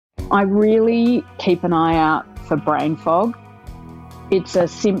I really keep an eye out for brain fog. It's a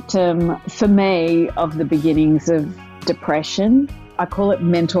symptom for me of the beginnings of depression. I call it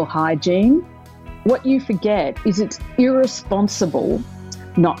mental hygiene. What you forget is it's irresponsible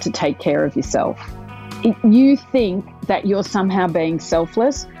not to take care of yourself. You think that you're somehow being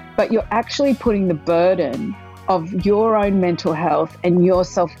selfless, but you're actually putting the burden of your own mental health and your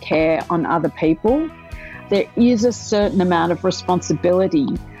self-care on other people. There is a certain amount of responsibility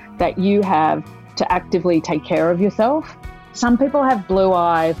that you have to actively take care of yourself. Some people have blue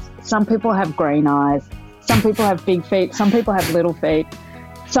eyes, some people have green eyes, some people have big feet, some people have little feet,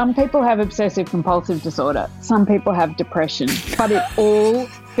 some people have obsessive compulsive disorder, some people have depression, but it all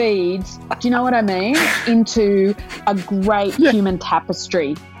feeds, do you know what I mean, into a great human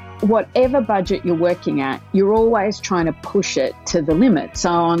tapestry. Whatever budget you're working at, you're always trying to push it to the limit. So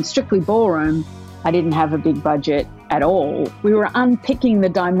on Strictly Ballroom, I didn't have a big budget at all. We were unpicking the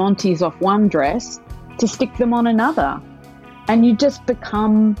diamantes off one dress to stick them on another. And you just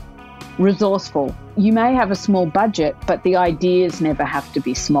become resourceful. You may have a small budget, but the ideas never have to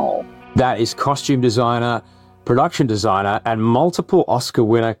be small. That is costume designer, production designer, and multiple Oscar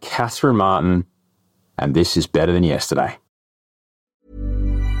winner Catherine Martin. And this is Better Than Yesterday.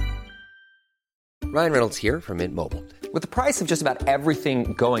 Ryan Reynolds here from Mint Mobile. With the price of just about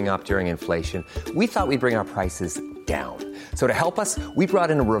everything going up during inflation, we thought we'd bring our prices down. So to help us, we brought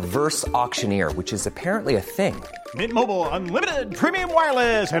in a reverse auctioneer, which is apparently a thing. Mint Mobile Unlimited Premium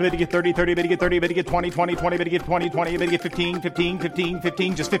Wireless. How to get 30, 30, how to get 30, how to get 20, 20, 20, how to get 20, 20, how to get 15, 15, 15,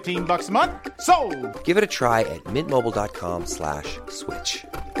 15, just $15 a month? Sold! Give it a try at mintmobile.com/switch.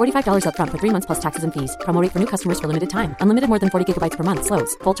 $45 up front for 3 months plus taxes and fees. Promo rate for new customers for limited time. Unlimited more than 40 gigabytes per month.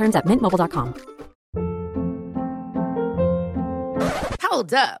 Slows full terms at mintmobile.com.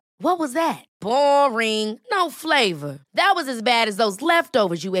 Hold up. What was that? Boring. No flavor. That was as bad as those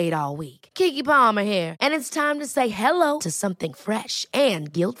leftovers you ate all week. Keke Palmer here. And it's time to say hello to something fresh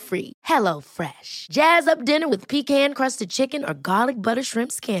and guilt-free. Hello Fresh. Jazz up dinner with pecan-crusted chicken or garlic butter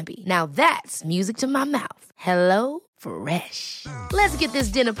shrimp scampi. Now that's music to my mouth. Hello Fresh. Let's get this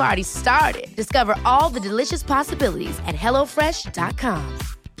dinner party started. Discover all the delicious possibilities at HelloFresh.com.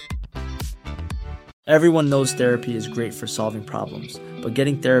 Everyone knows therapy is great for solving problems, but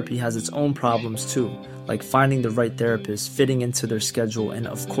getting therapy has its own problems too, like finding the right therapist, fitting into their schedule, and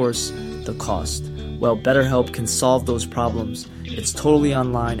of course, the cost. Well, BetterHelp can solve those problems. It's totally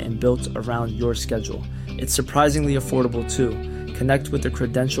online and built around your schedule. It's surprisingly affordable too. Connect with a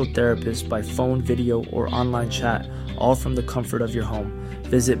credentialed therapist by phone, video, or online chat, all from the comfort of your home.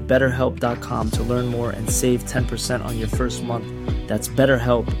 Visit BetterHelp.com to learn more and save 10% on your first month. That's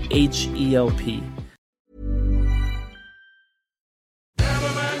BetterHelp, H-E-L-P.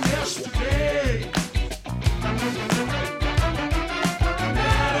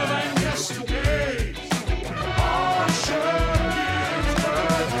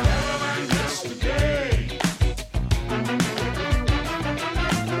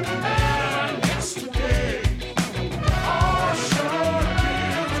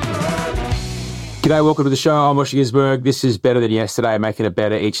 G'day, welcome to the show. I'm Moshe Ginsberg. This is Better Than Yesterday, making it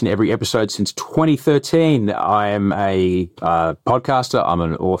better each and every episode since 2013. I am a podcaster, I'm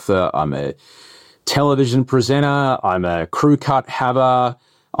an author, I'm a television presenter, I'm a crew cut haver,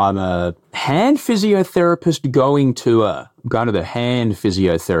 I'm a hand physiotherapist going to the hand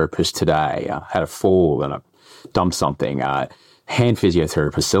physiotherapist today. I had a fall and I dumped something. Hand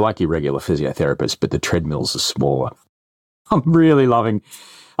physiotherapists, they're like your regular physiotherapists, but the treadmills are smaller. I'm really loving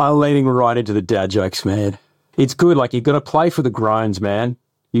I'm leaning right into the dad jokes, man. It's good. Like, you've got to play for the groans, man.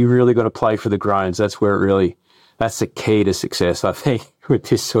 You really got to play for the groans. That's the key to success, I think, with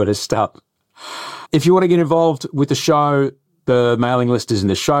this sort of stuff. If you want to get involved with the show, the mailing list is in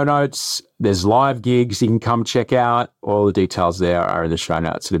the show notes. There's live gigs you can come check out. All the details there are in the show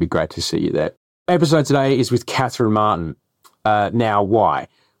notes. It'd be great to see you there. Episode today is with Catherine Martin. Now, why?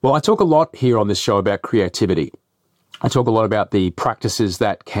 Well, I talk a lot here on this show about creativity. I talk a lot about the practices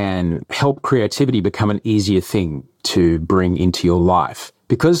that can help creativity become an easier thing to bring into your life.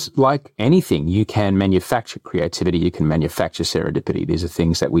 Because like anything, you can manufacture creativity, you can manufacture serendipity. These are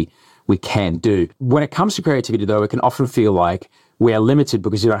things that we can do. When it comes to creativity, though, it can often feel like we are limited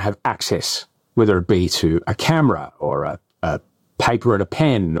because you don't have access, whether it be to a camera or a paper and a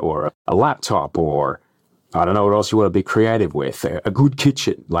pen or a laptop or I don't know what else you want to be creative with, a good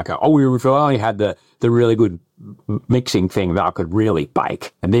kitchen. Like, if I only had the really good mixing thing that I could really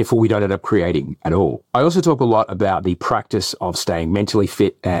bake, and therefore we don't end up creating at all. I also talk a lot about the practice of staying mentally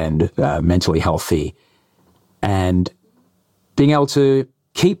fit and mentally healthy and being able to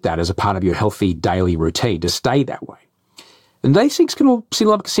keep that as a part of your healthy daily routine, to stay that way. And these things can all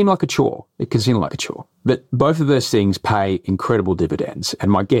seem like a chore. It can seem like a chore. But both of those things pay incredible dividends. And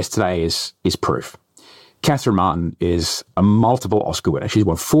my guest today is proof. Catherine Martin is a multiple Oscar winner. She's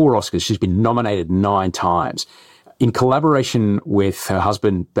won 4 Oscars. She's been nominated 9 times. In collaboration with her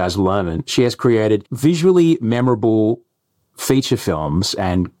husband, Baz Luhrmann, she has created visually memorable feature films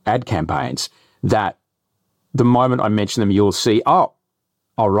and ad campaigns that the moment I mention them, you'll see, oh,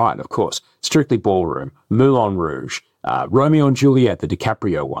 right, of course. Strictly Ballroom, Moulin Rouge, Romeo and Juliet, the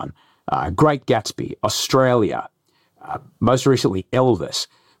DiCaprio one, Great Gatsby, Australia, most recently Elvis.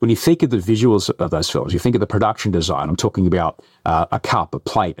 When you think of the visuals of those films, you think of the production design. I'm talking about a cup, a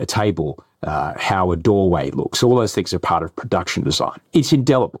plate, a table, how a doorway looks. All those things are part of production design. It's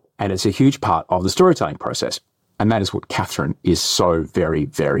indelible, and it's a huge part of the storytelling process. And that is what Catherine is so very,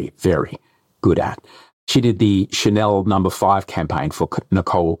 very, very good at. She did the Chanel No. 5 campaign for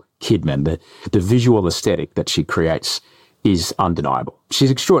Nicole Kidman. The visual aesthetic that she creates is undeniable.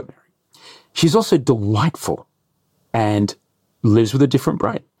 She's extraordinary. She's also delightful and lives with a different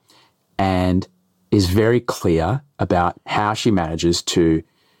brain and is very clear about how she manages to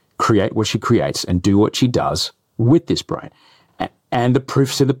create what she creates and do what she does with this brain. And the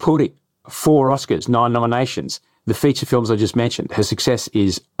proof's in the pudding. 4 Oscars, 9 nominations. The feature films I just mentioned. Her success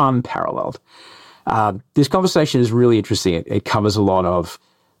is unparalleled. This conversation is really interesting. It covers a lot of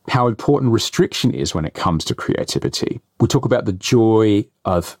how important restriction is when it comes to creativity. We talk about the joy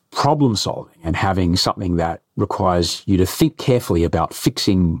of problem solving and having something that requires you to think carefully about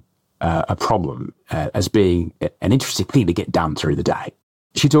fixing a problem as being an interesting thing to get done through the day.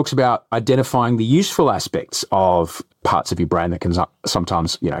 She talks about identifying the useful aspects of parts of your brain that can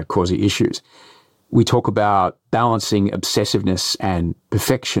sometimes, cause you issues. We talk about balancing obsessiveness and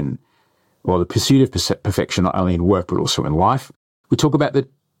perfection, or the pursuit of perfection, not only in work, but also in life. We talk about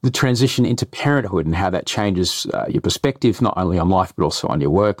the transition into parenthood and how that changes your perspective, not only on life, but also on your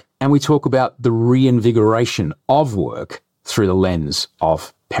work. And we talk about the reinvigoration of work through the lens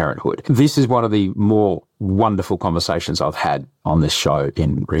of parenthood. This is one of the more wonderful conversations I've had on this show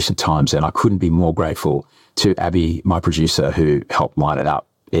in recent times, and I couldn't be more grateful to Abby, my producer, who helped line it up.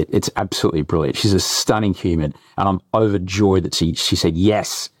 It's absolutely brilliant. She's a stunning human, and I'm overjoyed that she said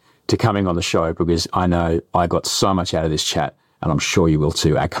yes to coming on the show, because I know I got so much out of this chat, and I'm sure you will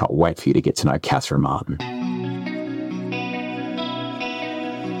too. I can't wait for you to get to know Catherine Martin.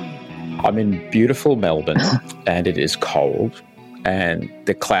 I'm in beautiful Melbourne, and it is cold, and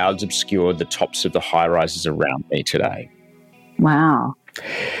the clouds obscured the tops of the high-rises around me today. Wow.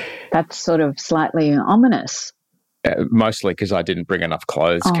 That's sort of slightly ominous. Mostly because I didn't bring enough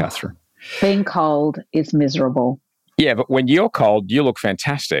clothes, Catherine. Being cold is miserable. Yeah, but when you're cold, you look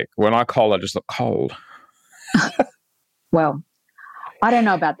fantastic. When I'm cold, I just look cold. Well, I don't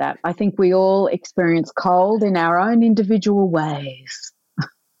know about that. I think we all experience cold in our own individual ways.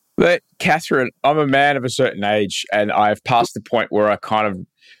 But, Catherine, I'm a man of a certain age, and I've passed the point where I kind of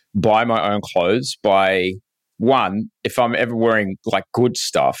buy my own clothes by, one, if I'm ever wearing, good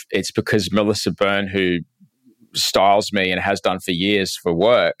stuff, it's because Melissa Byrne, who styles me and has done for years for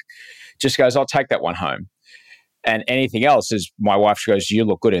work, just goes, I'll take that one home. And anything else is my wife, she goes, you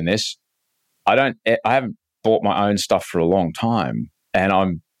look good in this. I haven't bought my own stuff for a long time, and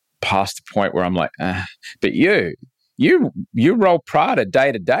I'm past the point where I'm like, but you roll Prada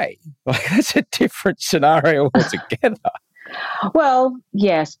day to day. That's a different scenario altogether. Well,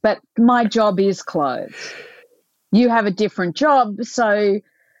 yes, but my job is clothes. You have a different job, so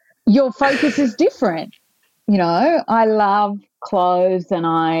your focus is different. I love clothes,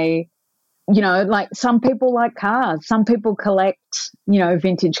 and some people like cars. Some people collect,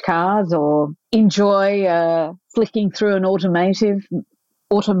 vintage cars, or enjoy flicking through an automotive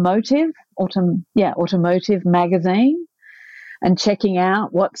magazine and checking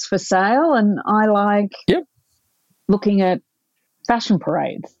out what's for sale. And I like looking at fashion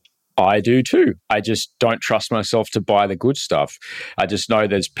parades. I do too. I just don't trust myself to buy the good stuff. I just know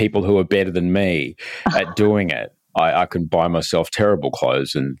there's people who are better than me at doing it. I can buy myself terrible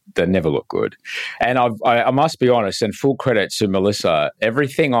clothes and they never look good. And I must be honest, and full credit to Melissa,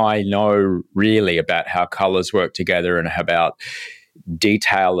 everything I know really about how colours work together and about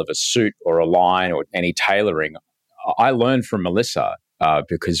detail of a suit or a line or any tailoring, I learned from Melissa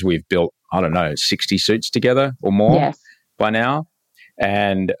because we've built, 60 suits together or more by now.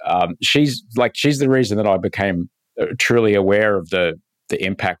 And she's the reason that I became truly aware of the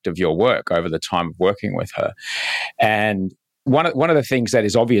impact of your work over the time of working with her. And one of the things that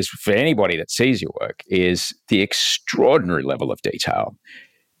is obvious for anybody that sees your work is the extraordinary level of detail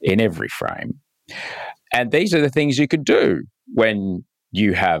in every frame. And these are the things you could do when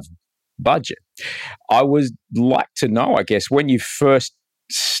you have budget. I would like to know, I guess, when you first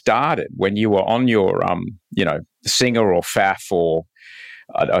started, when you were on your, Singer or FAF, or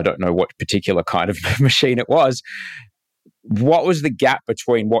I don't know what particular kind of machine it was, what was the gap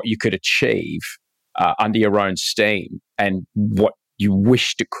between what you could achieve under your own steam and what you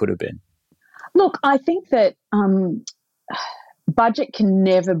wished it could have been? Look, I think that budget can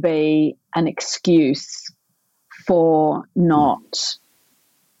never be an excuse for not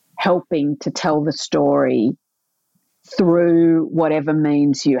helping to tell the story through whatever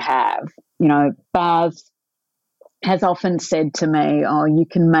means you have. Baz has often said to me, oh, you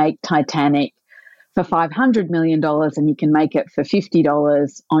can make Titanic for $500 million and you can make it for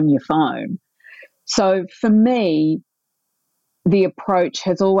 $50 on your phone. So for me, the approach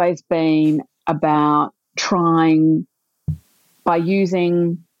has always been about trying, by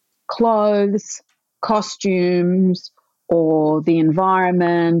using clothes, costumes, or the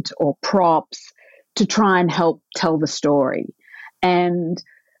environment or props, to try and help tell the story. And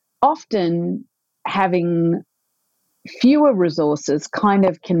often having fewer resources kind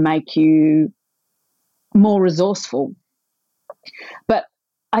of can make you more resourceful. But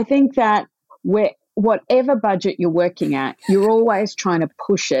I think that whatever budget you're working at, you're always trying to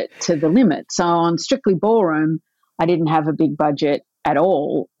push it to the limit. So on Strictly Ballroom, I didn't have a big budget at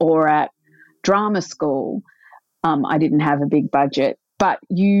all, or at drama school, I didn't have a big budget. But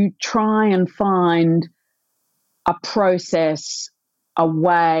you try and find a process, a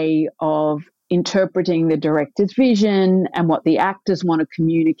way of interpreting the director's vision and what the actors want to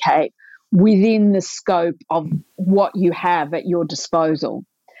communicate within the scope of what you have at your disposal.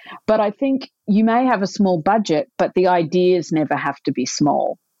 But I think you may have a small budget, but the ideas never have to be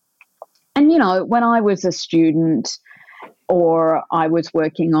small. And, when I was a student or I was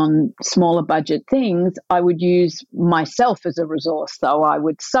working on smaller budget things, I would use myself as a resource. So I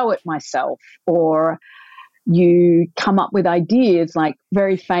would sew it myself, or you come up with ideas. Like,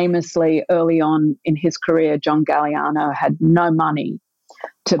 very famously early on in his career, John Galliano had no money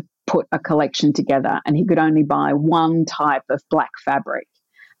to put a collection together, and he could only buy one type of black fabric.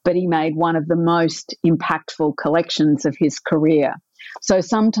 But he made one of the most impactful collections of his career. So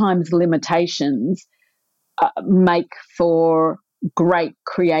sometimes limitations make for great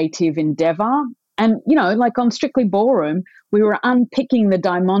creative endeavour. And, like on Strictly Ballroom, we were unpicking the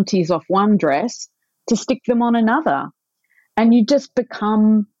diamantes off one dress to stick them on another. And you just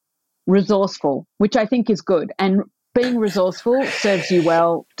become resourceful, which I think is good. And being resourceful serves you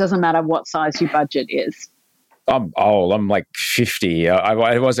well, doesn't matter what size your budget is. I'm old. I'm like 50.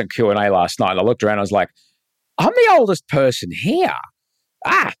 I was at Q&A last night, and I looked around. I was like, I'm the oldest person here.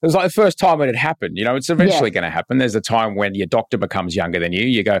 It was like the first time it had happened. It's eventually going to happen. There's a time when your doctor becomes younger than you.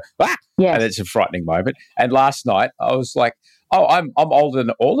 You go, Yes. And it's a frightening moment. And last night I was like, I'm older than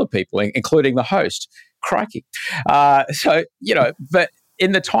all the people, including the host. Crikey. But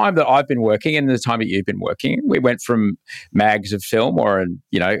in the time that I've been working and the time that you've been working, we went from mags of film or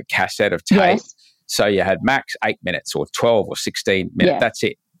cassette of tape. Yes. So you had max 8 minutes or 12 or 16 minutes. Yeah. That's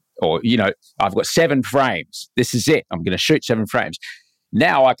it. Or, I've got 7 frames. This is it. I'm going to shoot 7 frames.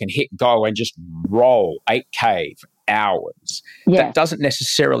 Now I can hit go and just roll 8K for hours. Yeah. That doesn't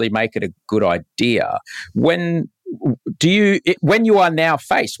necessarily make it a good idea. When you are now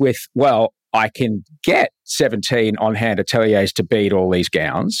faced with, well, I can get 17 on-hand ateliers to bead all these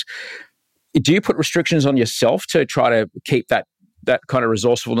gowns, do you put restrictions on yourself to try to keep that kind of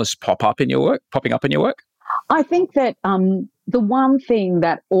resourcefulness popping up in your work? I think that the one thing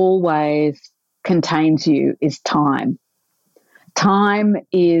that always contains you is time. Time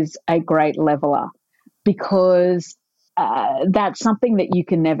is a great leveler, because that's something that you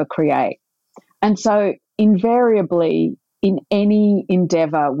can never create. And so invariably, in any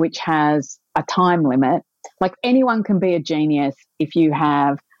endeavor which has a time limit, like, anyone can be a genius if you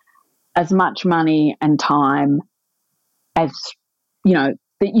have as much money and time as, that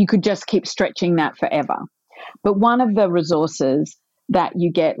you could just keep stretching that forever. But one of the resources that you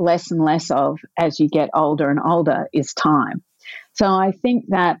get less and less of as you get older and older is time. So I think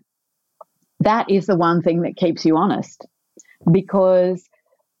that is the one thing that keeps you honest, because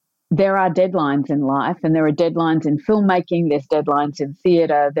there are deadlines in life, and there are deadlines in filmmaking, there's deadlines in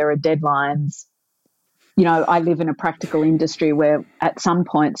theatre, there are deadlines. I live in a practical industry where at some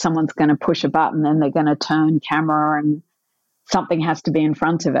point someone's going to push a button and they're going to turn camera and something has to be in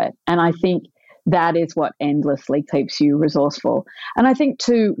front of it. And I think that is what endlessly keeps you resourceful. And I think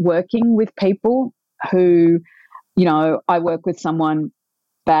too, working with people who, I work with someone,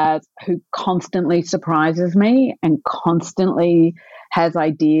 Baz, who constantly surprises me and constantly has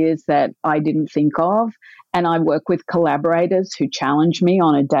ideas that I didn't think of. And I work with collaborators who challenge me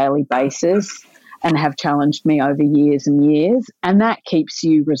on a daily basis. and have challenged me over years and years. And that keeps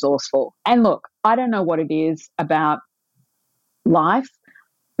you resourceful. And look, I don't know what it is about life,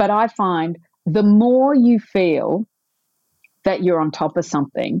 but I find the more you feel that you're on top of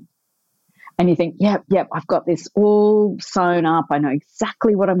something and you think, yep, I've got this all sewn up. I know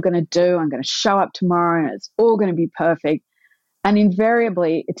exactly what I'm going to do. I'm going to show up tomorrow and it's all going to be perfect. And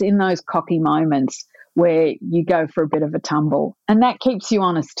invariably, it's in those cocky moments where you go for a bit of a tumble. And that keeps you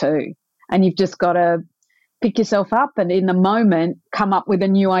honest too. And you've just got to pick yourself up and in the moment come up with a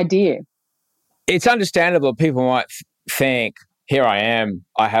new idea. It's understandable. People might think, here I am.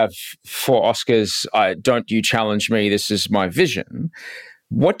 I have 4 Oscars. Don't you challenge me. This is my vision.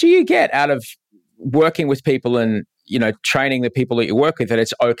 What do you get out of working with people and, training the people that you work with that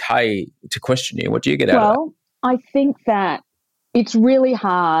it's okay to question you? What do you get out of that? Well, I think that it's really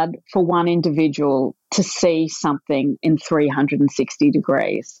hard for one individual to see something in 360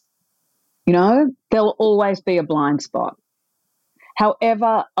 degrees. There'll always be a blind spot.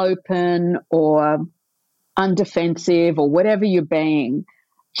 However open or undefensive or whatever you're being,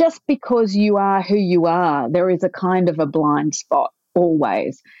 just because you are who you are, there is a kind of a blind spot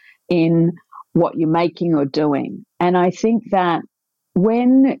always in what you're making or doing. And I think that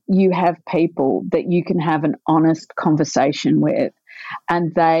when you have people that you can have an honest conversation with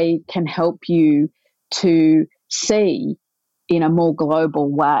and they can help you to see in a more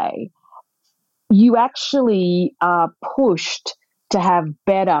global way, you actually are pushed to have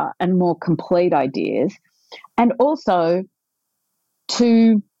better and more complete ideas and also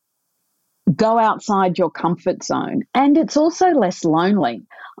to go outside your comfort zone. And it's also less lonely.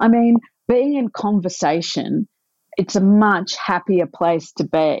 I mean, being in conversation, it's a much happier place to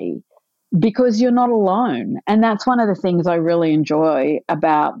be because you're not alone. And that's one of the things I really enjoy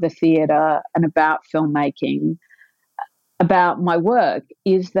about the theatre and about filmmaking, about my work,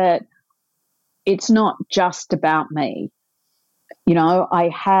 is that it's not just about me. I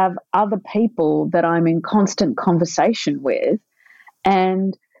have other people that I'm in constant conversation with,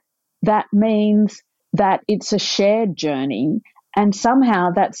 and that means that it's a shared journey, and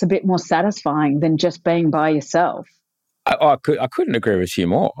somehow that's a bit more satisfying than just being by yourself. I couldn't agree with you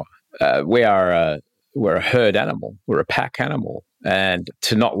more. We're a herd animal. We're a pack animal. And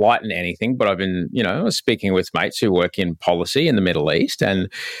to not lighten anything, but I've been, speaking with mates who work in policy in the Middle East,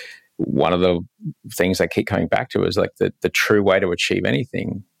 and one of the things I keep coming back to is like the true way to achieve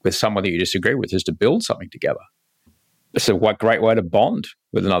anything with someone that you disagree with is to build something together. It's a great way to bond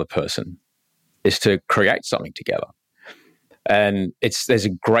with another person is to create something together. And there's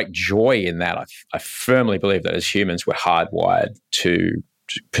a great joy in that. I firmly believe that as humans, we're hardwired to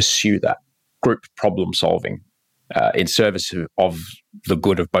pursue that group problem solving in service of the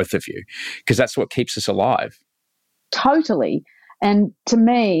good of both of you, because that's what keeps us alive. Totally. And to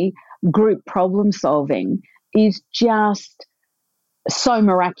me, group problem solving is just so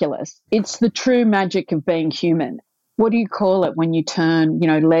miraculous. It's the true magic of being human. What do you call it when you turn,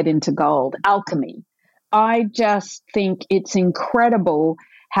 lead into gold? Alchemy. I just think it's incredible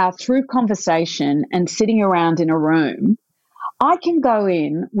how through conversation and sitting around in a room, I can go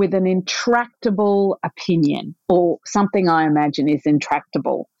in with an intractable opinion or something I imagine is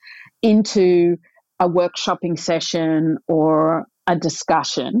intractable into a workshopping session or a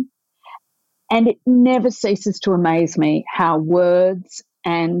discussion. And it never ceases to amaze me how words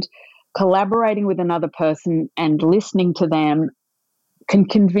and collaborating with another person and listening to them can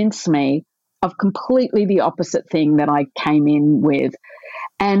convince me of completely the opposite thing that I came in with.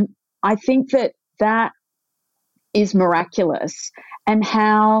 And I think that is miraculous, and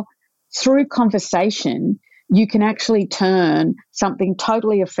how through conversation you can actually turn something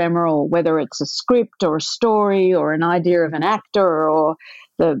totally ephemeral, whether it's a script or a story or an idea of an actor or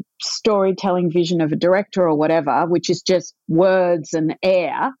the storytelling vision of a director or whatever, which is just words and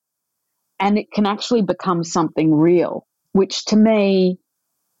air, and it can actually become something real, which to me,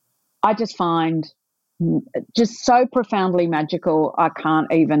 I just find just so profoundly magical, I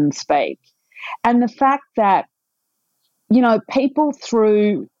can't even speak. And the fact that, people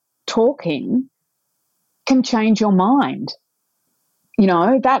through talking can change your mind.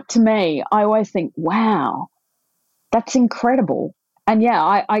 That to me, I always think, wow, that's incredible. And yeah,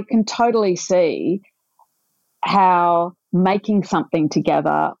 I can totally see how making something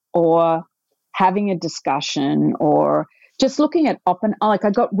together or having a discussion or just looking at I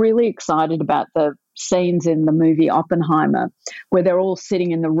got really excited about the scenes in the movie Oppenheimer where they're all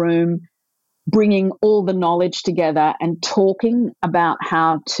sitting in the room, bringing all the knowledge together and talking about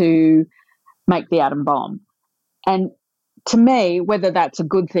how to make the atom bomb. And to me, whether that's a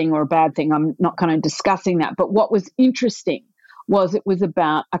good thing or a bad thing, I'm not kind of discussing that. But what was interesting was it was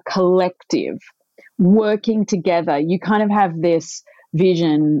about a collective working together. You kind of have this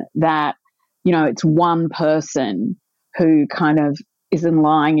vision that, it's one person who kind of isn't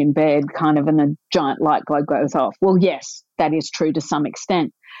lying in bed kind of and a giant light globe goes off. Well, yes, that is true to some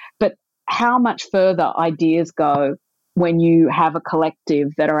extent. But how much further ideas go when you have a collective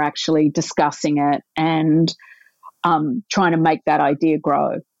that are actually discussing it and trying to make that idea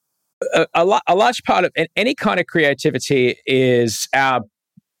grow? A large part of any kind of creativity is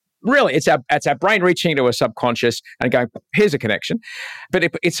it's our brain reaching into a subconscious and going, here's a connection.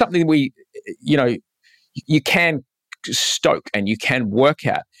 But it's something you can stoke and you can work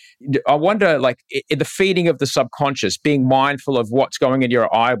at. I wonder, like, in the feeding of the subconscious, being mindful of what's going in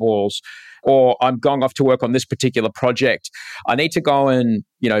your eyeballs, or I'm going off to work on this particular project. I need to go and,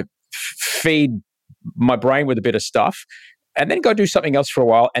 feed my brain with a bit of stuff and then go do something else for a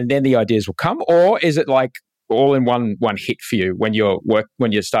while, and then the ideas will come? Or is it like all in one hit for you when you're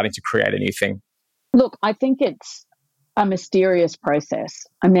starting to create a new thing? Look, I think it's a mysterious process.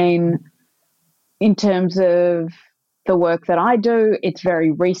 I mean, in terms of the work that I do, it's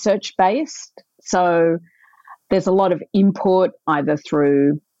very research-based. So there's a lot of input either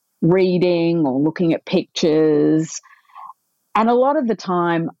through reading or looking at pictures. And a lot of the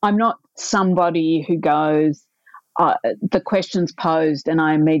time, I'm not somebody who goes, the question's posed and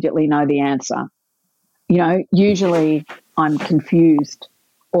I immediately know the answer. Usually I'm confused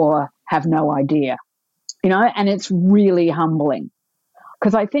or have no idea, and it's really humbling.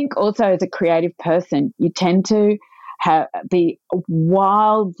 Because I think also as a creative person, you tend to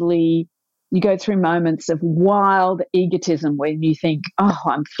you go through moments of wild egotism when you think, oh,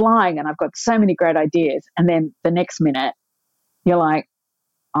 I'm flying and I've got so many great ideas. And then the next minute you're like,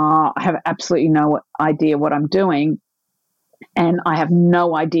 I have absolutely no idea what I'm doing. And I have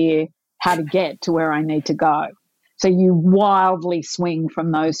no idea how to get to where I need to go. So you wildly swing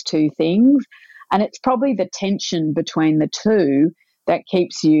from those two things. And it's probably the tension between the two that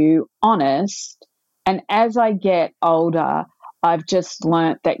keeps you honest. And as I get older, I've just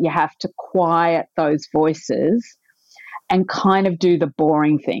learnt that you have to quiet those voices and kind of do the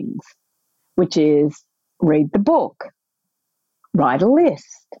boring things, which is read the book, write a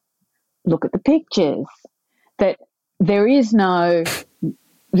list, look at the pictures. That there is no,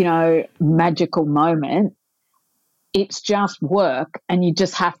 magical moment. It's just work, and you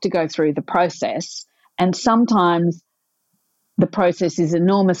just have to go through the process. And sometimes the process is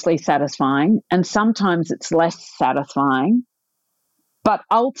enormously satisfying, and sometimes it's less satisfying. But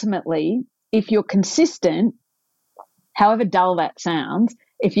ultimately, if you're consistent, however dull that sounds,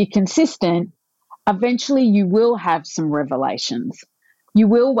 if you're consistent, eventually you will have some revelations. You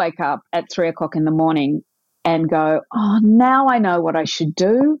will wake up at 3:00 in the morning and go, oh, now I know what I should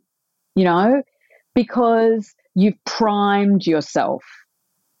do, because you've primed yourself.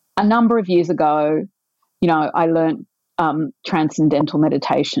 A number of years ago, I learned transcendental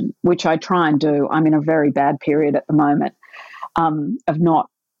meditation, which I try and do. I'm in a very bad period at the moment of not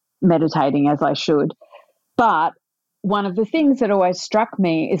meditating as I should. But one of the things that always struck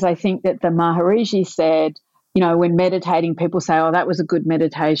me is I think that the Maharishi said, when meditating, people say, oh, that was a good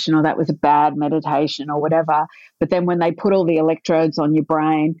meditation or that was a bad meditation or whatever. But then when they put all the electrodes on your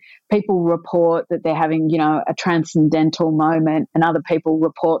brain, people report that they're having, a transcendental moment, and other people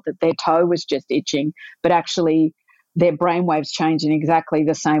report that their toe was just itching, but actually their brainwaves change in exactly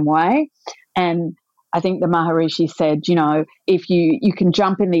the same way. And I think the Maharishi said, if you can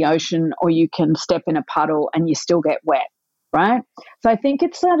jump in the ocean or you can step in a puddle and you still get wet, right? So I think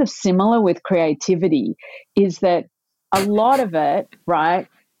it's sort of similar with creativity, is that a lot of it, right,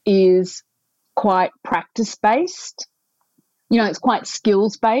 is quite practice-based. It's quite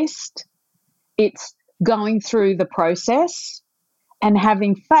skills-based. It's going through the process and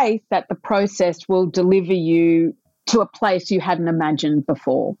having faith that the process will deliver you to a place you hadn't imagined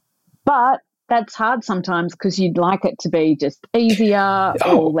before. But that's hard sometimes because you'd like it to be just easier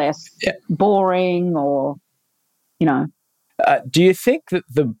or less boring or, do you think that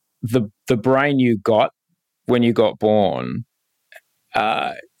the brain you got when you got born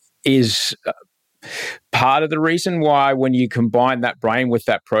is part of the reason why, when you combine that brain with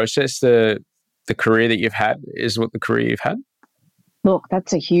that process, the career that you've had is what the career you've had? Look,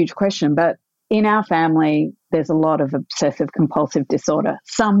 that's a huge question, but in our family, there's a lot of obsessive compulsive disorder,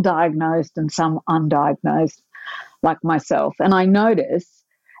 some diagnosed and some undiagnosed, like myself. And I notice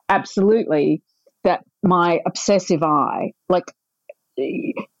absolutely that my obsessive eye,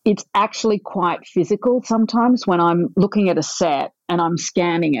 it's actually quite physical sometimes when I'm looking at a set and I'm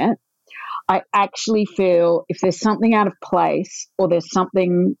scanning it. I actually feel if there's something out of place or there's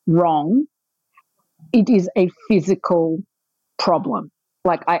something wrong, it is a physical problem.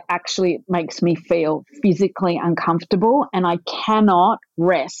 it makes me feel physically uncomfortable, and I cannot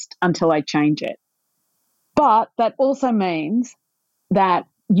rest until I change it. But that also means that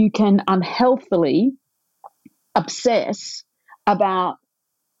you can unhealthily obsess about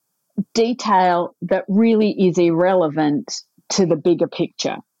detail that really is irrelevant to the bigger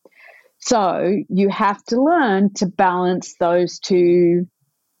picture. So you have to learn to balance those two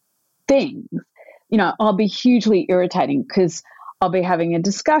things. I'll be hugely irritating because I'll be having a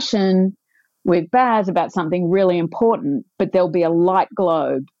discussion with Baz about something really important, but there'll be a light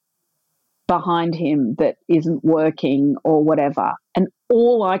globe behind him that isn't working or whatever. And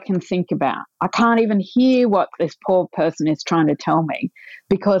all I can think about, I can't even hear what this poor person is trying to tell me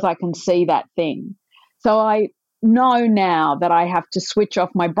because I can see that thing. So I know now that I have to switch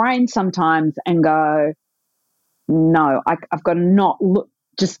off my brain sometimes and go, no, I've got to not look,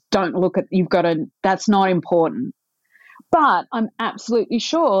 just don't look at, that's not important. But I'm absolutely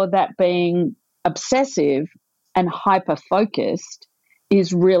sure that being obsessive and hyper-focused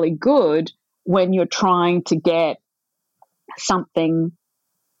is really good when you're trying to get something,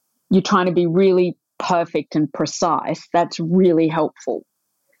 you're trying to be really perfect and precise. That's really helpful.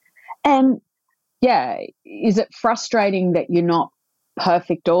 And yeah, is it frustrating that you're not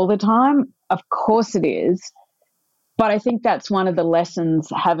perfect all the time? Of course it is. But I think that's one of the lessons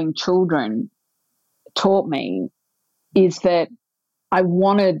having children taught me, is that I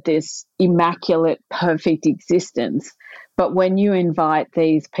wanted this immaculate, perfect existence. But when you invite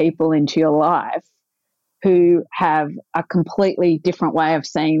these people into your life who have a completely different way of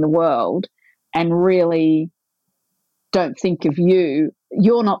seeing the world and really don't think of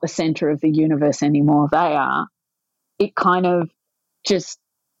you're not the center of the universe anymore, they are, it kind of just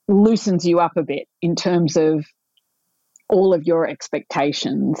loosens you up a bit in terms of all of your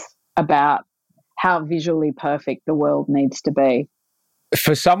expectations about how visually perfect the world needs to be.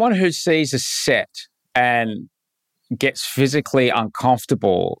 For someone who sees a set and gets physically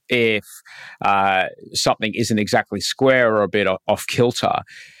uncomfortable if something isn't exactly square or a bit off kilter,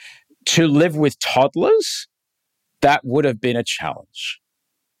 to live with toddlers, that would have been a challenge.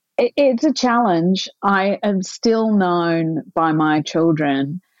 It's a challenge. I am still known by my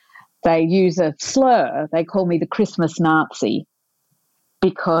children. They use a slur. They call me the Christmas Nazi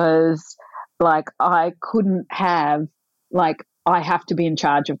because, I couldn't have, I have to be in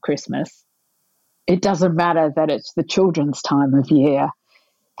charge of Christmas. It doesn't matter that it's the children's time of year.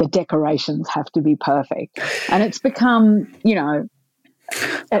 The decorations have to be perfect. And it's become,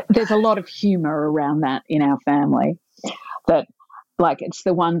 there's a lot of humor around that in our family, that it's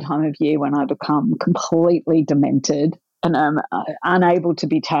the one time of year when I become completely demented and I'm unable to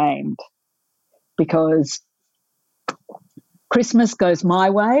be tamed, because Christmas goes my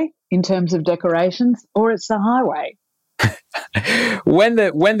way in terms of decorations, or it's the highway. When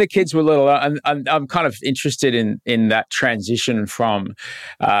the kids were little, I'm kind of interested in that transition from,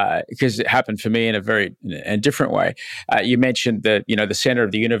 because it happened for me in a different way. You mentioned that, the center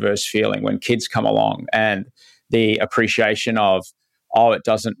of the universe feeling when kids come along, and the appreciation of, it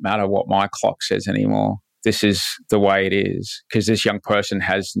doesn't matter what my clock says anymore. This is the way it is, because this young person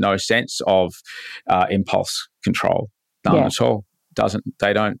has no sense of impulse control, none at all.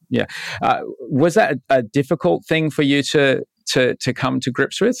 They don't. Yeah. Was that a difficult thing for you to come to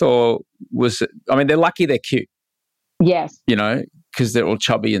grips with, or was it? I mean, they're lucky they're cute. Yes. Because they're all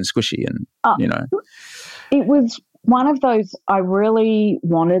chubby and squishy, and It was one of those. I really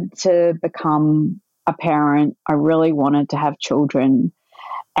wanted to become a parent. I really wanted to have children,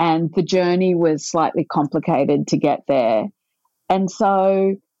 and the journey was slightly complicated to get there. And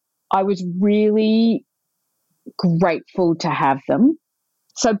so I was really grateful to have them.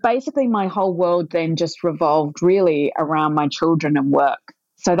 So basically my whole world then just revolved really around my children and work.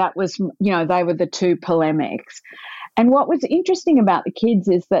 So that was, they were the two polemics. And what was interesting about the kids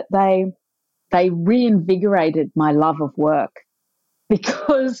is that they reinvigorated my love of work,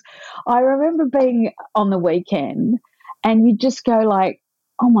 because I remember being on the weekend and you just go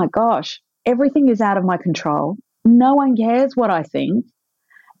oh my gosh, everything is out of my control. No one cares what I think.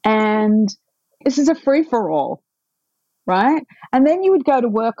 And this is a free-for-all, right? And then you would go to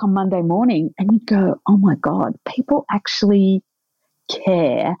work on Monday morning and you'd go, oh my God, people actually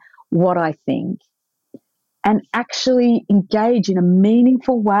care what I think and actually engage in a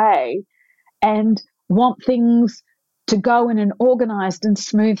meaningful way and want things to go in an organized and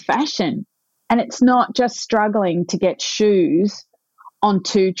smooth fashion. And it's not just struggling to get shoes on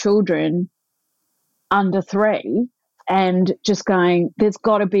two children under 3 and just going, there's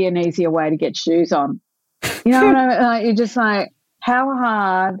got to be an easier way to get shoes on. You know what I mean? You're just how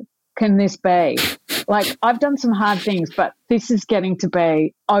hard can this be? Like, I've done some hard things, but this is getting to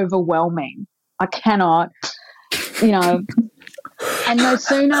be overwhelming. I cannot, you know, and no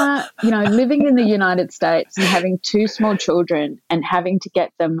sooner, you know, living in the United States and having 2 small children and having to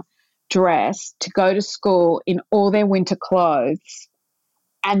get them dressed to go to school in all their winter clothes,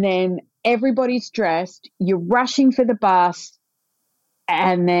 and then everybody's dressed, you're rushing for the bus,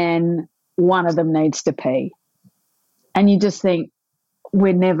 and then one of them needs to pee. And you just think,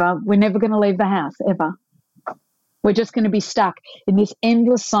 we're never going to leave the house, ever. We're just going to be stuck in this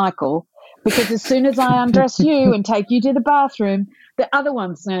endless cycle, because as soon as I undress you and take you to the bathroom, the other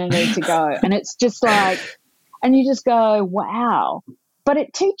one's going to need to go. And it's just like, and you just go, wow. But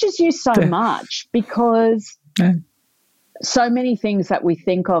it teaches you so much, because so many things that we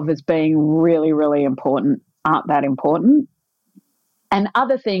think of as being really, really important aren't that important. And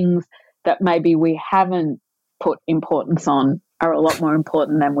other things that maybe we haven't put importance on are a lot more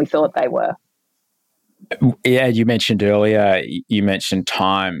important than we thought they were. Yeah, you mentioned earlier, you mentioned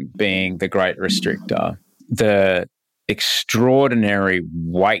time being the great restrictor. The extraordinary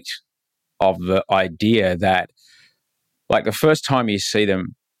weight of the idea that, like, the first time you see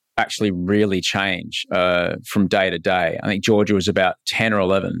them actually really change from day to day. I think Georgia was about 10 or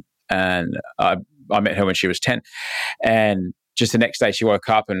 11, and I met her when she was 10. And just the next day she woke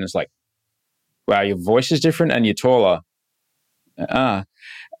up and was like, wow, your voice is different and you're taller.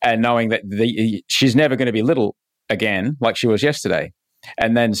 And knowing that she's never going to be little again like she was yesterday.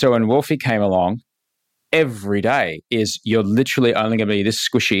 And then so when Wolfie came along, every day is you're literally only going to be this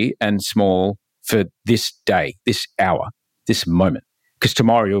squishy and small for this day, this hour, this moment, because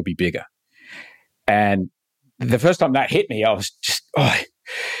tomorrow you'll be bigger. And the first time that hit me, I was just, it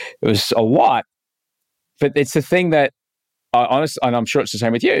was a lot. But it's the thing that, honestly, and I'm sure it's the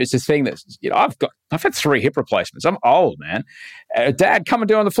same with you, it's the thing that, you know, I've had 3 hip replacements. I'm old, man. Dad, come and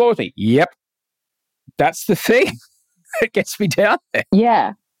do it on the floor with me. Yep. That's the thing that gets me down there.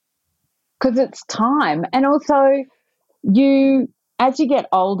 Yeah. Because it's time. And also, as you get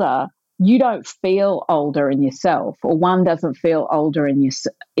older, you don't feel older in yourself, or one doesn't feel older in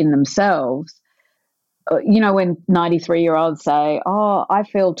themselves. You know, when 93-year-olds say, oh, I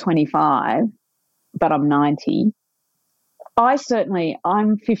feel 25, but I'm 90.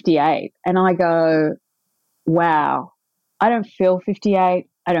 I'm 58, and I go, wow, I don't feel 58.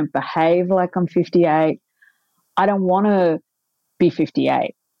 I don't behave like I'm 58. I don't want to be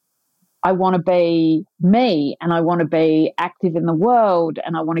 58. I want to be me, and I want to be active in the world,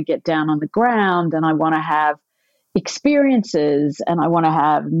 and I want to get down on the ground, and I want to have experiences, and I want to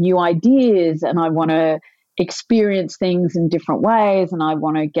have new ideas, and I want to experience things in different ways, and I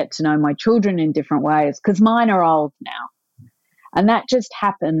want to get to know my children in different ways, because mine are old now. And that just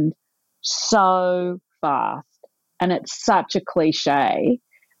happened so fast. And it's such a cliche,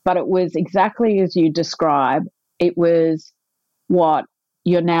 but it was exactly as you describe. It was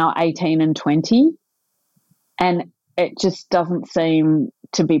you're now 18 and 20, and it just doesn't seem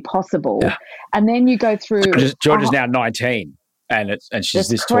to be possible. Yeah. And then you go through. Georgia's now 19, and she's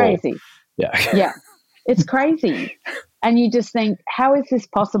this crazy. Tall. Yeah. Yeah. It's crazy. And you just think, how is this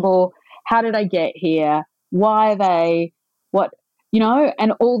possible? How did I get here? Why are they, what, you know,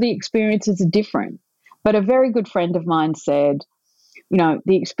 and all the experiences are different. But a very good friend of mine said, you know,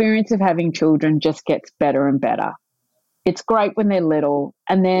 the experience of having children just gets better and better. It's great when they're little.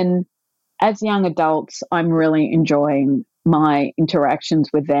 And then as young adults, I'm really enjoying my interactions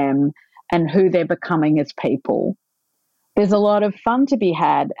with them and who they're becoming as people. There's a lot of fun to be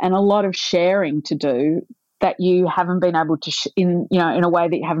had and a lot of sharing to do that you haven't been able to, in a way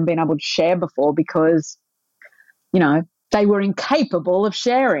that you haven't been able to share before, because, you know, they were incapable of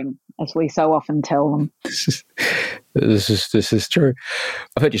sharing, as we so often tell them. This is true.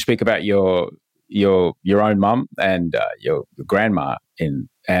 I've heard you speak about your own mum and your grandma, and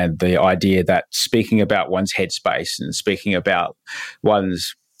the idea that speaking about one's headspace and speaking about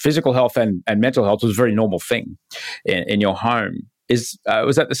one's physical health and mental health was a very normal thing in your home. Was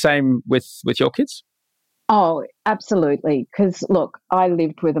that the same with your kids? Oh, absolutely. Because, look, I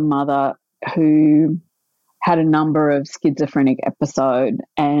lived with a mother who had a number of schizophrenic episodes,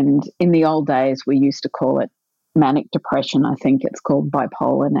 and in the old days we used to call it manic depression. I think it's called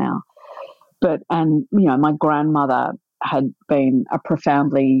bipolar now. And my grandmother had been a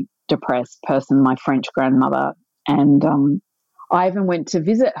profoundly depressed person, my French grandmother, and I even went to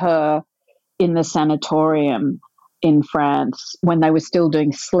visit her in the sanatorium in France when they were still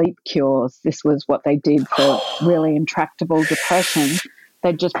doing sleep cures. This was what they did for really intractable depression.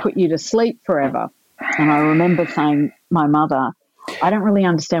 They'd just put you to sleep forever. And I remember saying, my mother, I don't really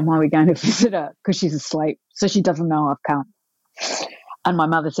understand why we're going to visit her, because she's asleep, so she doesn't know I've come. And my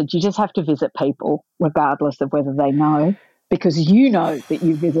mother said, you just have to visit people regardless of whether they know, because you know that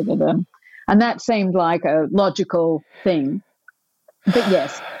you visited them. And that seemed like a logical thing. But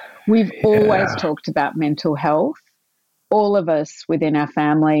yes, we've always talked about mental health. All of us within our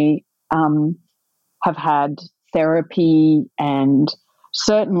family have had therapy, and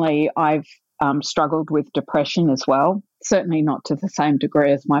certainly I've struggled with depression as well. Certainly not to the same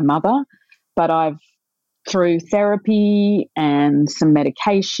degree as my mother, but through therapy and some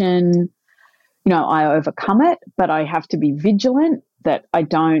medication, I overcome it, but I have to be vigilant that I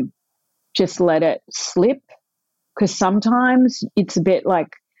don't just let it slip, because sometimes it's a bit like,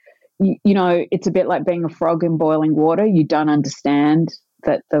 it's a bit like being a frog in boiling water. You don't understand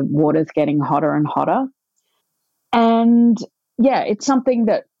that the water's getting hotter and hotter. And yeah, it's something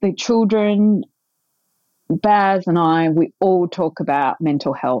that the children, Baz and I, we all talk about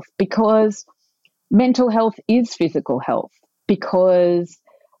mental health, because mental health is physical health, because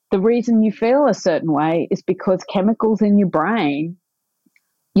the reason you feel a certain way is because chemicals in your brain,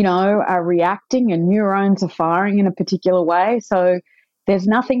 are reacting and neurons are firing in a particular way. So there's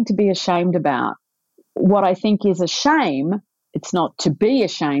nothing to be ashamed about. What I think is a shame, it's not to be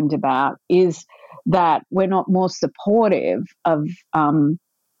ashamed about, is that we're not more supportive of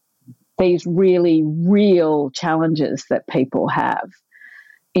these really real challenges that people have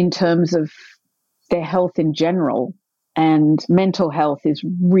in terms of their health in general. And mental health is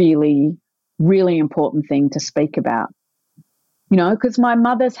really, really important thing to speak about. Because my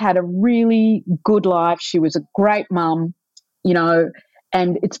mother's had a really good life. She was a great mum,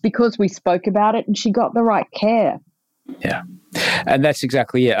 and it's because we spoke about it and she got the right care. Yeah. And that's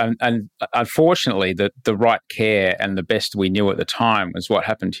exactly it. And unfortunately, the right care and the best we knew at the time was what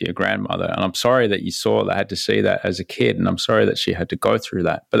happened to your grandmother. And I'm sorry that you had to see that as a kid, and I'm sorry that she had to go through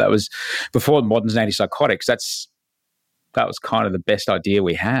that. But that was before modern antipsychotics. That was kind of the best idea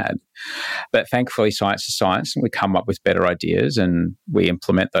we had. But thankfully, science is science, and we come up with better ideas and we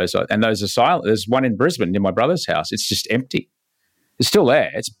implement those. And those are silent. There's one in Brisbane near my brother's house. It's just empty. It's still there.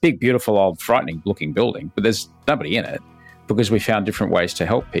 It's a big, beautiful, old, frightening-looking building, but there's nobody in it because we found different ways to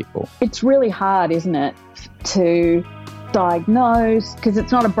help people. It's really hard, isn't it, to diagnose, because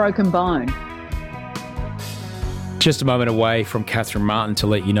it's not a broken bone. Just a moment away from Catherine Martin to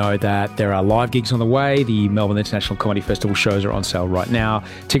let you know that there are live gigs on the way. The Melbourne International Comedy Festival shows are on sale right now.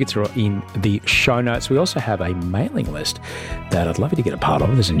 Tickets are in the show notes. We also have a mailing list that I'd love you to get a part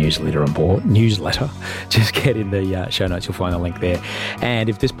of. There's a newsletter on board. Just get in the show notes. You'll find the link there. And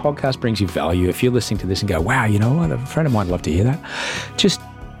if this podcast brings you value, if you're listening to this and go, wow, you know what, a friend of mine would love to hear that, just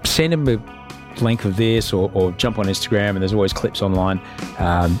send them a link of this or jump on Instagram, and there's always clips online.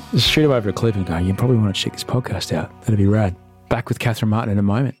 Just shoot them over a clip and go, you probably want to check this podcast out. That'd be rad. Back with Catherine Martin in a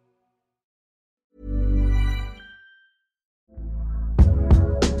moment.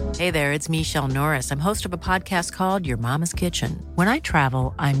 Hey there, it's Michelle Norris. I'm host of a podcast called Your Mama's Kitchen. When I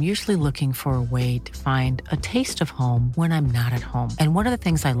travel, I'm usually looking for a way to find a taste of home when I'm not at home. And one of the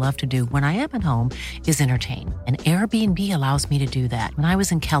things I love to do when I am at home is entertain. And Airbnb allows me to do that. When I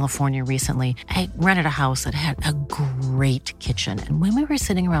was in California recently, I rented a house that had a great kitchen. And when we were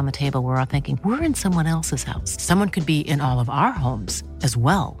sitting around the table, we were all thinking, we're in someone else's house. Someone could be in all of our homes as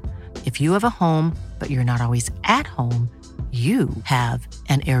well. If you have a home, but you're not always at home, you have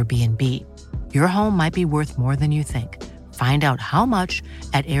an Airbnb. Your home might be worth more than you think. Find out how much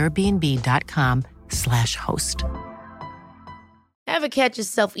at airbnb.com/host. Ever catch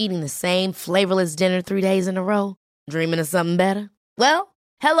yourself eating the same flavorless dinner 3 days in a row? Dreaming of something better? Well,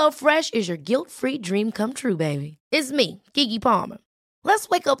 HelloFresh is your guilt-free dream come true, baby. It's me, Keke Palmer. Let's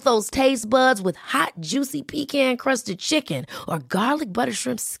wake up those taste buds with hot, juicy pecan-crusted chicken or garlic butter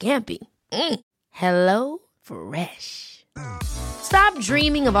shrimp scampi. Hello Fresh. Stop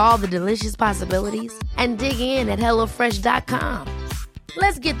dreaming of all the delicious possibilities and dig in at HelloFresh.com.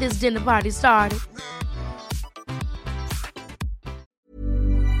 Let's get this dinner party started.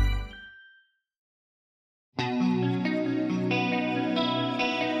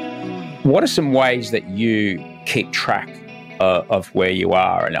 What are some ways that you keep track of where you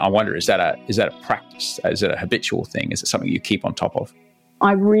are? And I wonder, is that a practice? Is it a habitual thing? Is it something you keep on top of?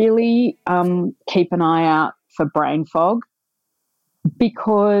 I really keep an eye out for brain fog,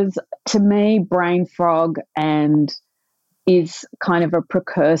 because to me, brain fog is kind of a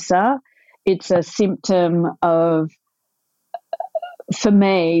precursor. It's a symptom of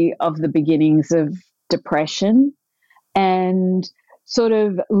the beginnings of depression and sort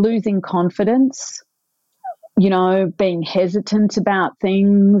of losing confidence, being hesitant about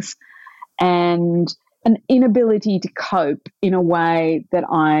things, and an inability to cope in a way that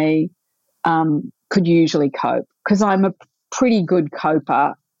I could usually cope, because I'm pretty good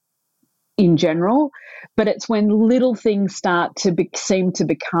coper in general, but it's when little things start to seem to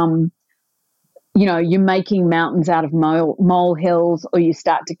become, you're making mountains out of molehills, or you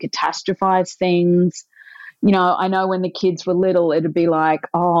start to catastrophize things. I know when the kids were little, it'd be like,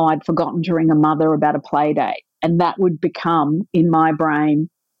 oh, I'd forgotten to ring a mother about a play date. And that would become in my brain,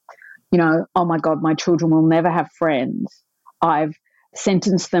 oh my God, my children will never have friends. I've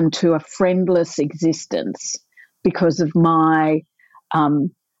sentenced them to a friendless existence because of my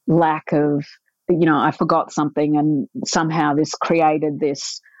lack of, I forgot something, and somehow this created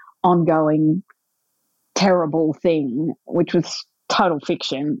this ongoing terrible thing, which was total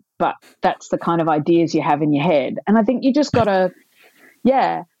fiction, but that's the kind of ideas you have in your head. And I think you just got to,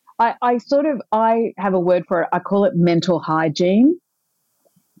 I have a word for it. I call it mental hygiene.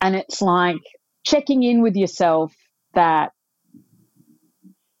 And it's like checking in with yourself that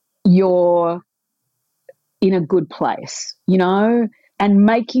you're in a good place, and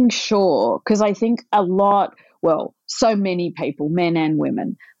making sure, because I think so many people, men and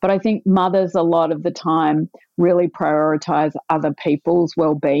women, but I think mothers a lot of the time really prioritize other people's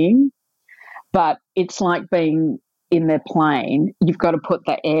well-being. But it's like being in their plane. You've got to put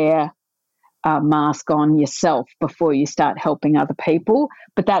the air mask on yourself before you start helping other people.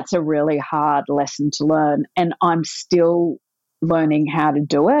 But that's a really hard lesson to learn, and I'm still learning how to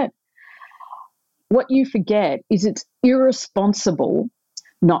do it. What you forget is it's irresponsible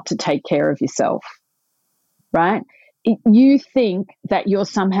not to take care of yourself, right? You think that you're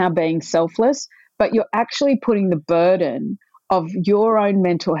somehow being selfless, but you're actually putting the burden of your own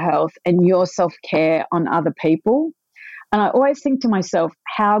mental health and your self-care on other people. And I always think to myself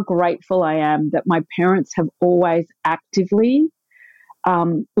how grateful I am that my parents have always actively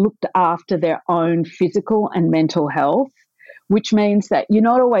looked after their own physical and mental health, which means that you're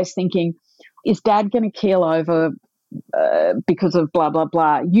not always thinking, is Dad going to keel over because of blah, blah,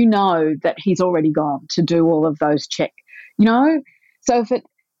 blah? You know that he's already gone to do all of those checks, So if it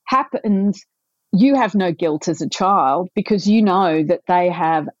happens, you have no guilt as a child because you know that they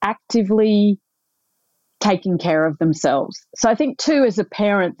have actively taken care of themselves. So I think too, as a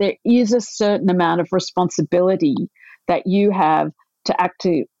parent, there is a certain amount of responsibility that you have to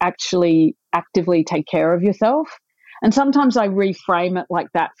actually actively take care of yourself. And sometimes I reframe it like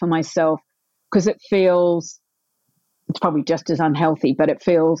that for myself because it's probably just as unhealthy, but it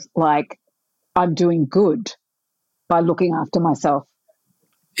feels like I'm doing good by looking after myself.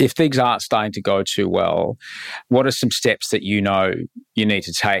 If things aren't starting to go too well, what are some steps that you need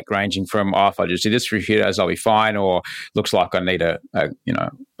to take, ranging from, if I just do this for a few days, I'll be fine, or looks like I need a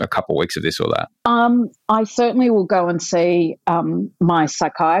couple of weeks of this or that? I certainly will go and see my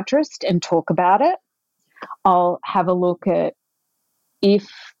psychiatrist and talk about it. I'll have a look at if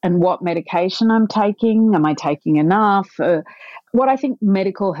and what medication I'm taking. Am I taking enough? What I think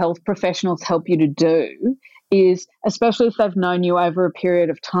medical health professionals help you to do is, especially if they've known you over a period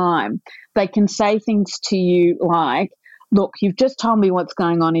of time, they can say things to you like, look, you've just told me what's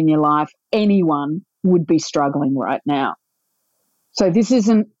going on in your life. Anyone would be struggling right now. So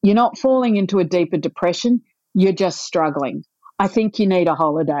you're not falling into a deeper depression. You're just struggling. I think you need a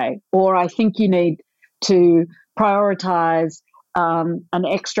holiday, or I think you need to prioritize an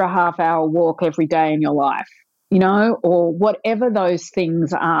extra half-hour walk every day in your life, or whatever those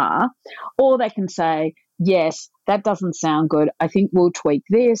things are. Or they can say, yes, that doesn't sound good. I think we'll tweak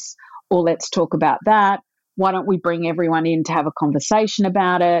this, or let's talk about that. Why don't we bring everyone in to have a conversation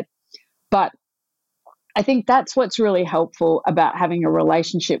about it? But I think that's what's really helpful about having a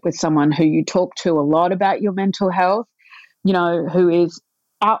relationship with someone who you talk to a lot about your mental health, who is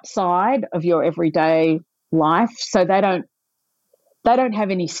outside of your everyday life. So they don't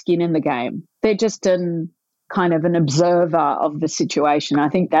have any skin in the game. They're just kind of an observer of the situation. I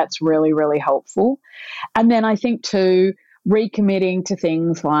think that's really, really helpful. And then I think too, recommitting to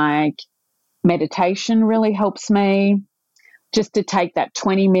things like meditation really helps me. Just to take that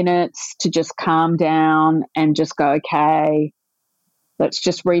 20 minutes to just calm down and just go, okay, let's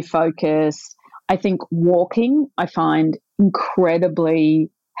just refocus. I think walking I find incredibly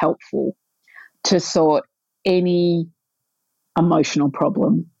helpful to sort any emotional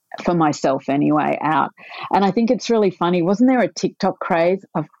problem, for myself anyway, out. And I think it's really funny. Wasn't there a TikTok craze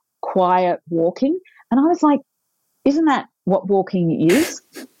of quiet walking? And I was like, isn't that what walking is?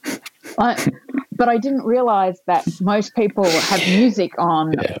 But I didn't realize that most people have music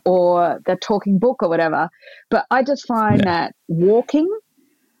on or they're talking book or whatever. But I just find that walking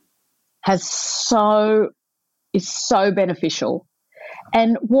is so beneficial.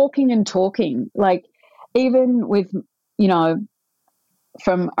 And walking and talking, like even with,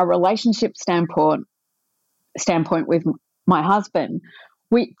 from a relationship standpoint with my husband,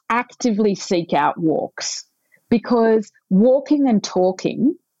 we actively seek out walks because walking and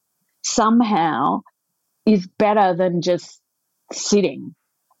talking somehow is better than just sitting,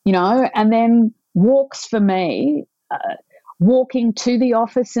 and then walks for me, walking to the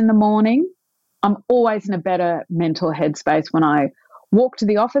office in the morning. I'm always in a better mental headspace when I walk to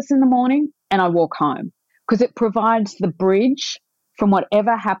the office in the morning and I walk home because it provides the bridge from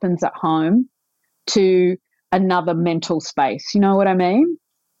whatever happens at home to another mental space. You know what I mean?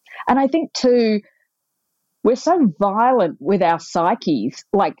 And I think too, we're so violent with our psyches,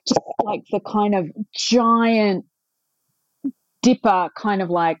 just like the kind of giant dipper, kind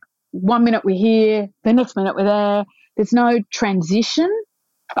of like 1 minute we're here, the next minute we're there. There's no transition.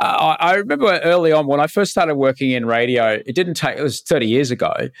 I remember early on when I first started working in radio, it was 30 years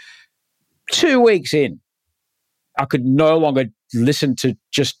ago. 2 weeks in, I could no longer listen to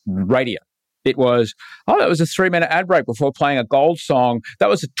just radio. It was, that was a 3-minute ad break before playing a gold song. That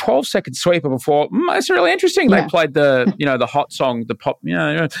was a 12-second sweeper before. That's really interesting. Yeah. They played the hot song, the pop.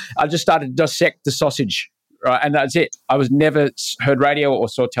 I just started to dissect the sausage, right? And that's it. I was never heard radio or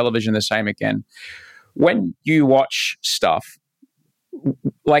saw television the same again. When you watch stuff,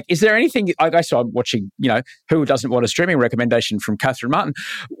 like, is there anything? I saw I'm watching. Who doesn't want a streaming recommendation from Catherine Martin?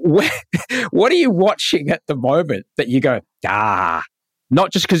 What are you watching at the moment that you go,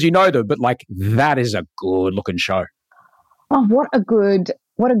 not just because you know them, but like that is a good looking show? Oh, what a good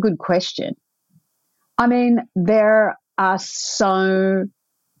question. I mean, there are so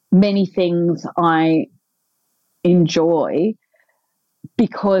many things I enjoy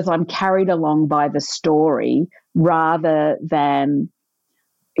because I'm carried along by the story rather than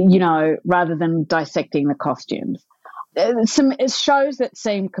dissecting the costumes. Some shows that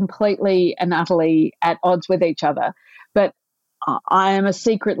seem completely and utterly at odds with each other, but I am a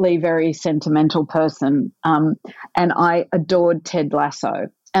secretly very sentimental person, and I adored Ted Lasso,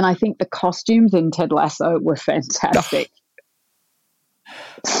 and I think the costumes in Ted Lasso were fantastic.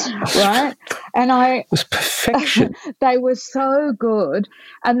 Right? And it was perfection. They were so good.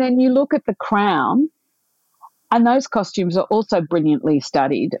 And then you look at The Crown, and those costumes are also brilliantly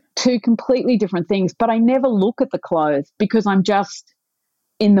studied. Two completely different things, but I never look at the clothes because I'm just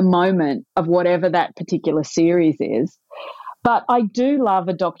in the moment of whatever that particular series is. But I do love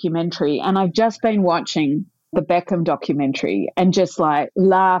a documentary, and I've just been watching the Beckham documentary and just like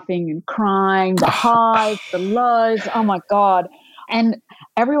laughing and crying, the highs, the lows. Oh, my God. And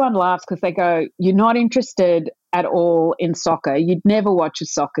everyone laughs because they go, you're not interested at all in soccer. You'd never watch a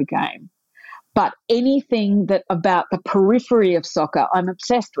soccer game. But anything that about the periphery of soccer, I'm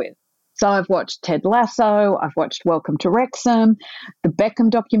obsessed with. So I've watched Ted Lasso, I've watched Welcome to Wrexham, the Beckham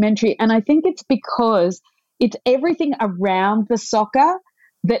documentary, and I think it's because it's everything around the soccer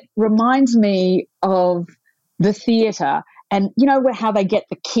that reminds me of the theatre. And you know how they get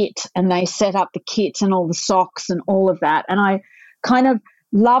the kit and they set up the kits and all the socks and all of that. And I kind of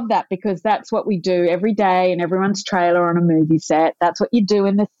love that because that's what we do every day in everyone's trailer on a movie set. That's what you do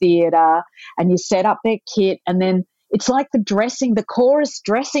in the theatre, and you set up their kit, and then it's like the chorus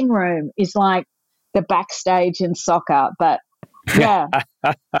dressing room is like the backstage in soccer. But yeah.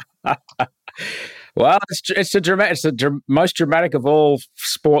 Well, it's the most dramatic of all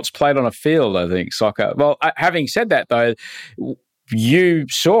sports played on a field, I think, soccer. Well, having said that, though, you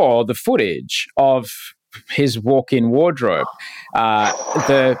saw the footage of his walk-in wardrobe,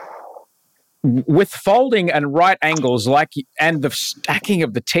 with folding and right angles, and the stacking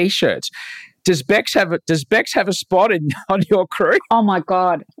of the t-shirts. Does Bex have a spot on your crew? Oh my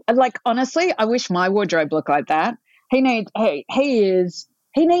God! Like honestly, I wish my wardrobe looked like that. He needs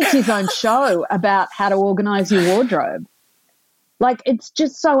his own show about how to organize your wardrobe. Like it's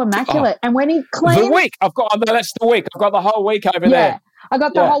just so immaculate. And when he cleans the week, that's the week. I've got the whole week over there. I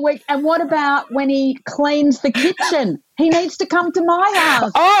got the whole week. And what about when he cleans the kitchen? He needs to come to my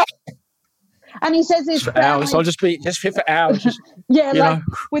house. Oh! And he says this for hours. I'll just fit for hours.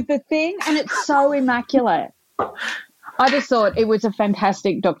 With the thing, and it's so immaculate. I just thought it was a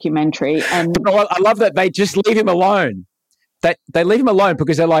fantastic documentary. And I love that they just leave him alone. They leave him alone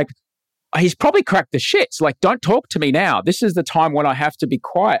because they're like, he's probably cracked the shits. Like, don't talk to me now. This is the time when I have to be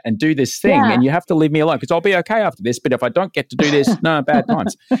quiet and do this thing, and you have to leave me alone because I'll be okay after this. But if I don't get to do this, no, bad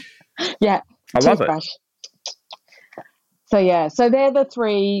times. Yeah, I love it. So they're the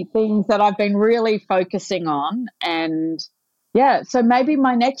three things that I've been really focusing on, and so maybe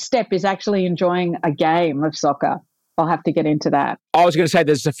my next step is actually enjoying a game of soccer. I'll have to get into that. I was going to say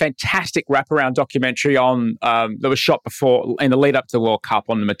there's a fantastic wraparound documentary on that was shot before in the lead up to the World Cup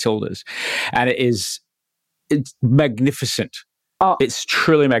on the Matildas, and it's magnificent. Oh, it's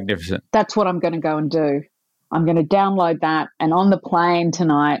truly magnificent. That's what I'm going to go and do. I'm going to download that, and on the plane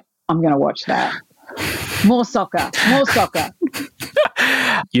tonight, I'm going to watch that. More soccer.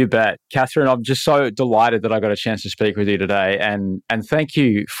 You bet. Catherine, I'm just so delighted that I got a chance to speak with you today. And thank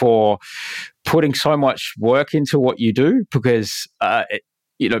you for putting so much work into what you do, because,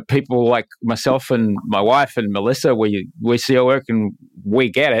 people like myself and my wife and Melissa, we see your work and we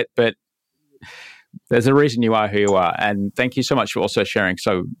get it, but there's a reason you are who you are. And thank you so much for also sharing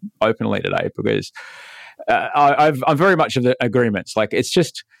so openly today, because I'm very much of the agreements. Like, it's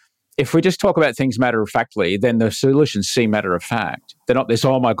just, if we just talk about things matter-of-factly, then the solutions seem matter-of-fact. They're not this,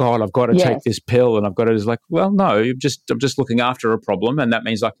 oh my God, I've got to take this pill and I've got to, it's like, well, no, I'm just looking after a problem, and that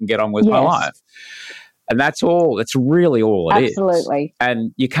means I can get on with my life. And that's all. That's really all it is. Absolutely.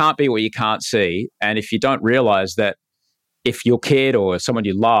 And you can't be what you can't see. And if you don't realize that if your kid or someone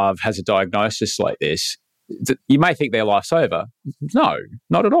you love has a diagnosis like this, you may think their life's over. No,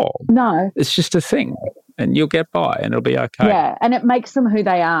 not at all. No. It's just a thing, and you'll get by and it'll be okay. Yeah, and it makes them who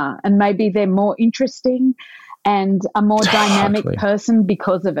they are, and maybe they're more interesting and a more dynamic person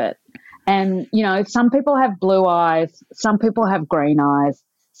because of it. And, some people have blue eyes, some people have green eyes,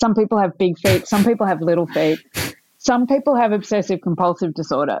 some people have big feet, some people have little feet. Some people have obsessive compulsive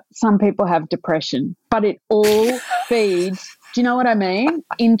disorder. Some people have depression. But it all feeds, do you know what I mean,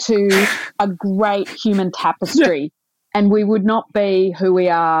 into a great human tapestry. And we would not be who we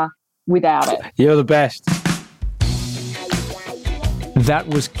are without it. You're the best. That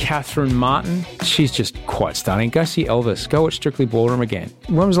was Catherine Martin. She's just quite stunning. Go see Elvis. Go watch Strictly Ballroom again.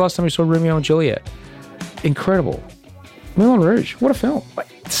 When was the last time you saw Romeo and Juliet? Incredible. Moulin Rouge. What a film.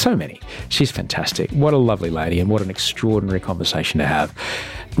 So many. She's fantastic. What a lovely lady, and what an extraordinary conversation to have.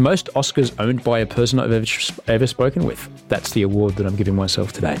 Most Oscars owned by a person I've ever spoken with. That's the award that I'm giving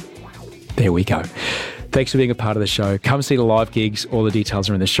myself today. There we go. Thanks for being a part of the show. Come see the live gigs. All the details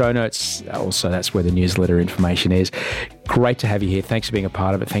are in the show notes. Also, that's where the newsletter information is. Great to have you here. Thanks for being a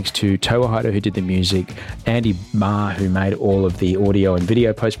part of it. Thanks to Toa Haida, who did the music, Andy Ma, who made all of the audio and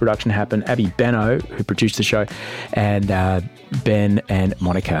video post-production happen, Abby Benno, who produced the show, and Ben and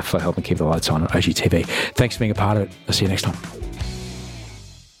Monica for helping keep the lights on OGTV. Thanks for being a part of it. I'll see you next time.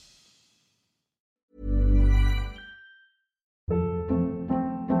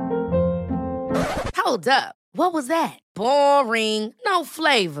 Hold up. What was that? Boring. No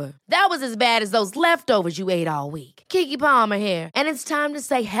flavor. That was as bad as those leftovers you ate all week. Keke Palmer here. And it's time to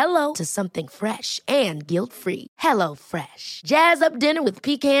say hello to something fresh and guilt-free. Hello Fresh. Jazz up dinner with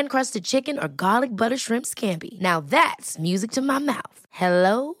pecan-crusted chicken or garlic butter shrimp scampi. Now that's music to my mouth.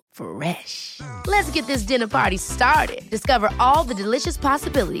 Hello Fresh. Let's get this dinner party started. Discover all the delicious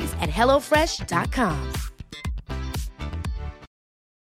possibilities at HelloFresh.com.